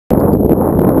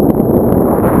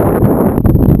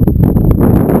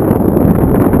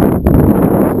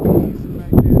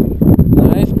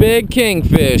big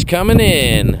kingfish coming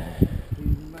in.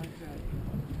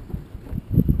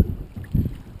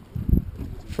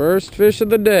 First fish of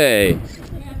the day.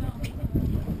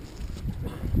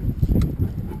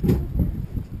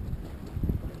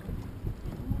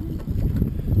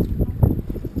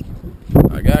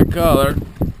 I got color.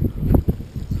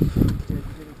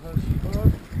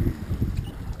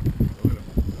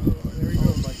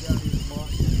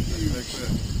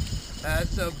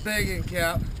 That's a big one,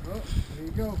 Cap. Oh, there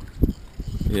you go.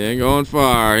 He ain't going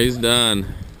far. He's done.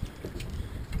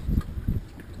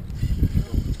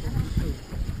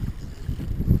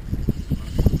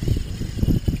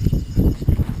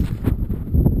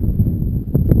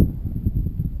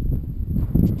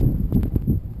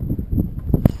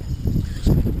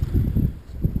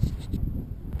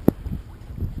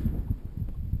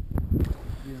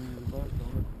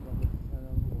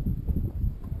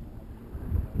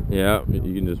 Yeah,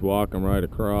 you can just walk them right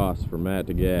across from Matt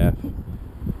to Gaff.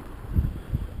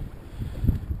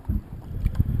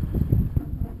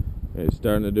 He's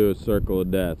starting to do a circle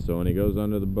of death, so when he goes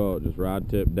under the boat, just rod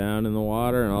tip down in the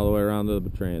water and all the way around to the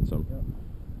transom.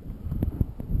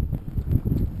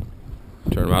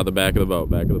 Turn him out the back of the boat,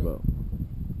 back of the boat.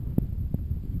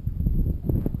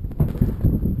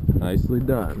 Nicely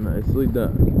done, nicely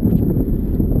done.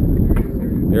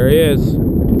 There he is.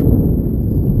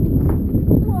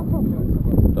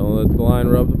 Don't let the line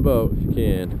rub the boat if you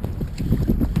can.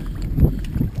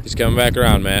 He's coming back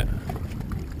around, Matt.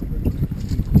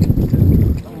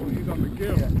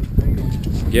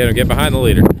 Get him, get behind the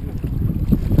leader.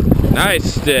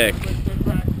 Nice stick.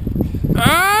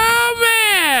 Oh,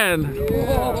 man!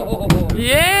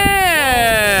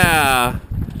 Yeah!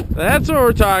 That's what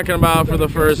we're talking about for the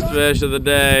first fish of the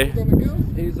day.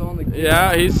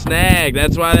 Yeah, he's snagged.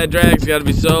 That's why that drag's got to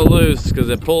be so loose, because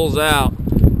it pulls out.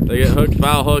 They get hooked,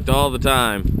 foul hooked all the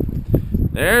time.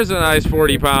 There's a nice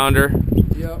 40-pounder.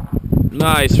 Yep.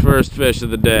 Nice first fish of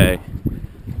the day.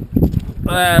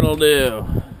 That'll do.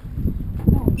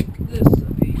 This is a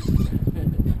beast.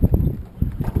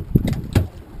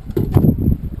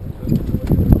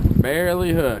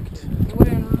 Barely hooked.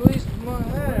 Land released my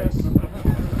ass.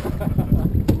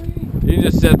 You can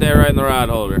just sit there right in the rod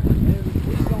holder.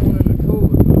 He's going in the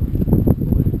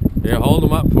cooler. Here, hold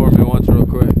them up for me once real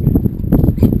quick.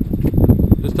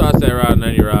 Just toss that rod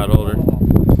in your rod holder.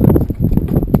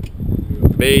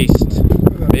 Beast.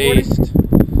 Beast.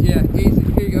 Yeah, easy.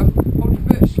 Here you go. Hold your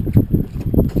fish.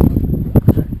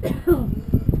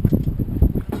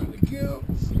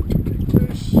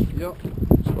 Fish. Yep.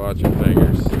 Just watch your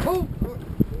fingers. Oh.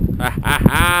 Ha ha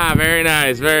ha! Very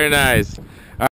nice, very nice.